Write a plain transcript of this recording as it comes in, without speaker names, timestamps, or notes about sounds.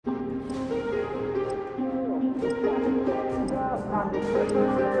Gonna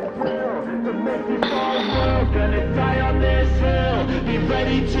die on this hill. Be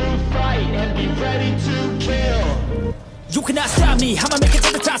ready to fight and be ready to kill. You cannot stop me, I'ma make it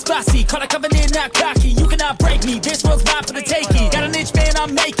to the top spicy. Call a covenant, not cocky, you cannot break me. This world's mine for the taking. Got an inch, man,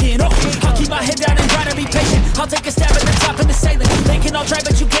 I'm making. Okay, I'll keep my head down and try to be patient. I'll take a stab at the top of the sailing. Thinking I'll try,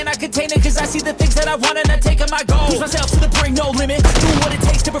 but you cannot contain it. Cause I see the things that I want and I take on my goals. Push myself to the brink, no limit. Do what it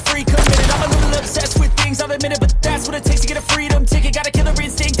takes to be free, committed. I'm a little obsessed with things, I'll admit it. But that's what it takes to get a freedom ticket. Got a killer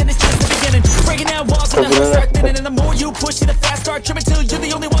instinct and it's just the beginning. Breaking down walls and the hooks start thinning. And the more you push it, the fast start tripping. Till you're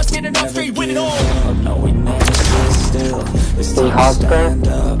the only one standing up straight, winning all. No, we never sit still. It's time to stand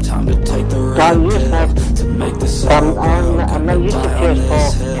up, time to take the red pill. To make this all world, gonna die on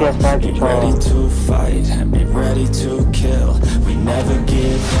this hill. Be ready to fight and be ready to kill. We never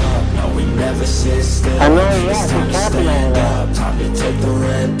give up, no, we never sit still. It's time to stand up, time to take the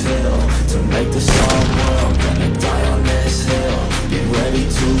red pill. To make this all world, gonna die on this hill. Be ready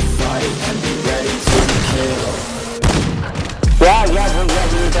to fight and be ready to kill. Yeah,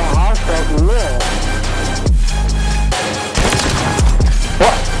 the hardcore, yeah.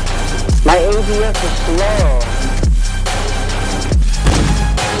 What? My ABS is slow.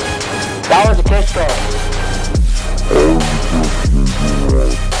 That was a pistol.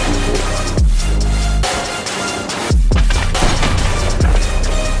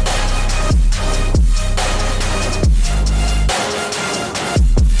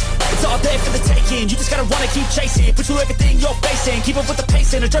 It's all there for the taking. You just gotta wanna keep chasing. Put through everything you're facing. Keep up with the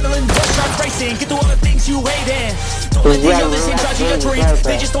pace and adrenaline rush starts racing. Get through all the things you hate in. Don't let the others in charge of your dreams.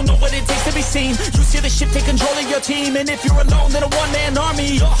 They just don't know what it takes to be seen. You see the ship take control of your team. And if you're alone, then a one-man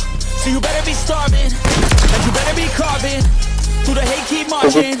army. So you better be starving, and you better be carving. Through the hate, keep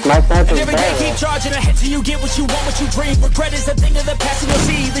marching, and every day keep charging ahead till you get what you want, what you dream. Regret is a thing of the past, and you'll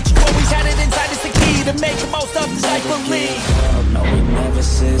see that you always had it inside. It's the key to make the most of this life. Believe. No, we never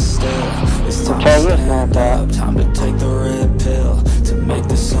sit still. It's time to stand up, time to take the red pill. To make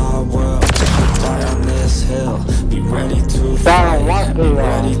this our world, die on this hill. Be ready to fight and be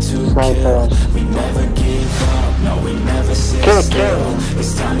ready to kill. We never give up, no, we never sit still.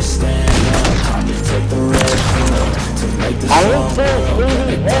 It's time to stand up, time to take the red pill. To make this our world,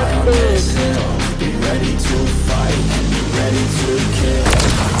 gonna die on this hill. Be ready to fight and be ready to kill.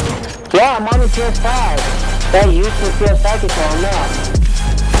 Yeah, I'm on the PS5. That used to PS5 control now.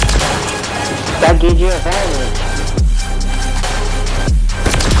 That gives you advantage.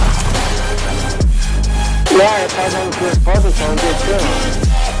 Yeah, if I was on the PS4 control, good too.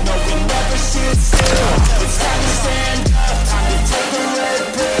 No, we never sit still. It's time to stand up, time to take the red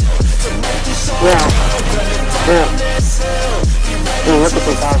pill. To make this all Yeah. on this hill. Hey, look at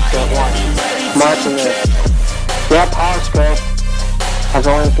the power scope, watch. Marching it. Yeah, power scope. That's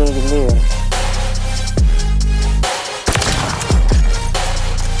the only thing you can do.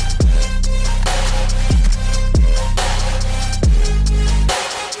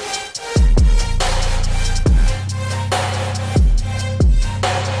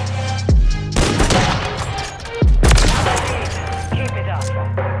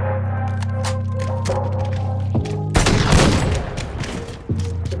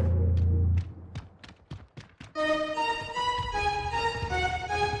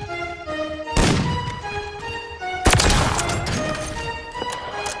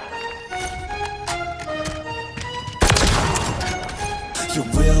 You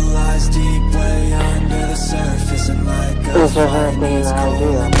realize deep way under the surface, and like a fire needs coal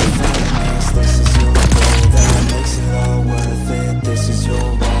in the furnace. This is your goal that makes it all worth it. This is your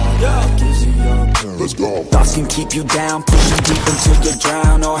wall that gives you your purpose. Let's go. Thoughts can keep you down, push you deep until you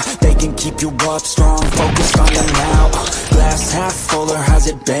drown, or they can keep you up strong, focused on the now. Glass half full, or has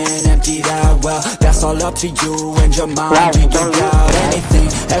it been emptied out? Well, that's all up to you and your mind. You can doubt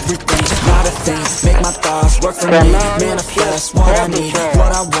anything, everything, not a thing. Make my thoughts work for me, manifest what I need,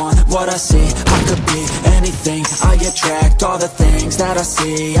 what I want, what I see. I could be anything, I attract all the things that I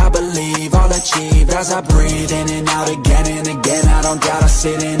see. I believe I'll achieve as I breathe in and out again and again. I don't doubt, I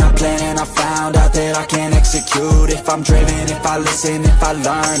sit and I plan, and I found out that I can execute. If I'm driven, if I listen, if I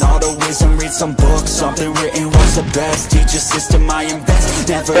learn all the wisdom, read some books, something written, what's the best? Teach a system I invest,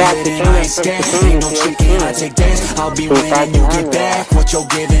 never hidden, I ain't scared. Ain't no tricking, I take dance. I'll be winning, you get back what you're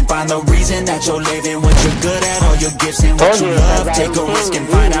giving. Find the reason that you're living, what you're good at, all your gifts and what you love. Take a risk and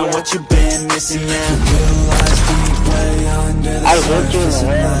find out what you've been missing. Realize deep way under the surface,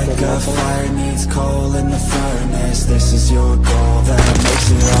 and like a fire needs coal in the furnace. This is your goal that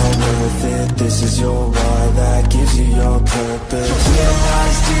makes it all worth it. This is your why that gives you your purpose.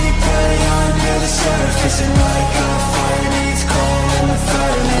 Realize deep way under the surface, and like a fire needs coal in the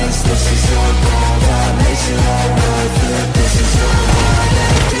furnace. This is your goal that makes it all worth it. This is your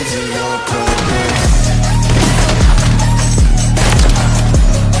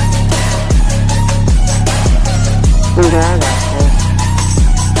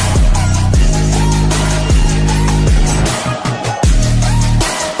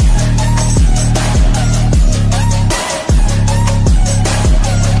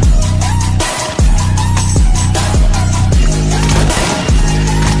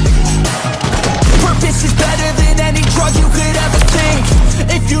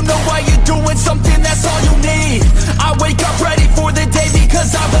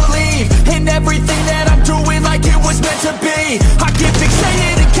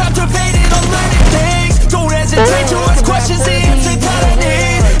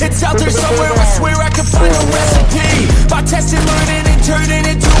out there somewhere, I swear I can find a recipe. By testing, learning, and turning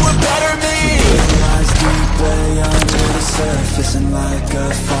into a better me. Lies deep way under the surface, and like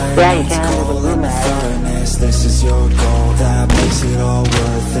a fire needs coal in the furnace. This is your goal that makes it all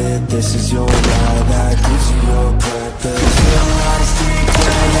worth it. This is your law that gives you your purpose. Lies deep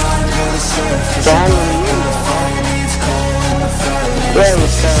way under the surface, and like a fire needs coal in the furnace. This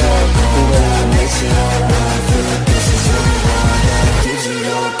is your goal that makes it all worth it. This is your law that gives you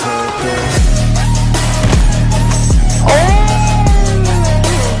your purpose.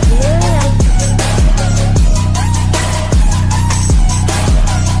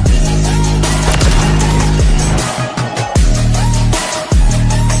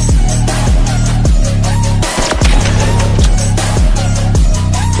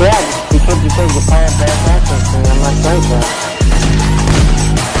 Yeah, because you take the power back access and I'm not like that.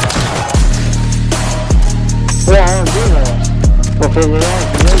 Yeah, I don't do that. We'll figure it out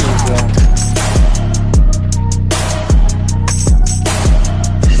if you do that.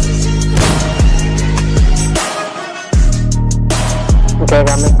 Okay, I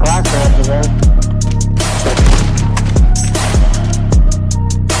got my clock after that.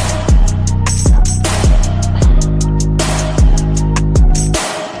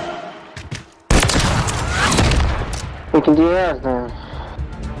 We can do that now.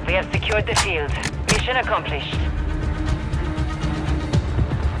 We have secured the field. Mission accomplished.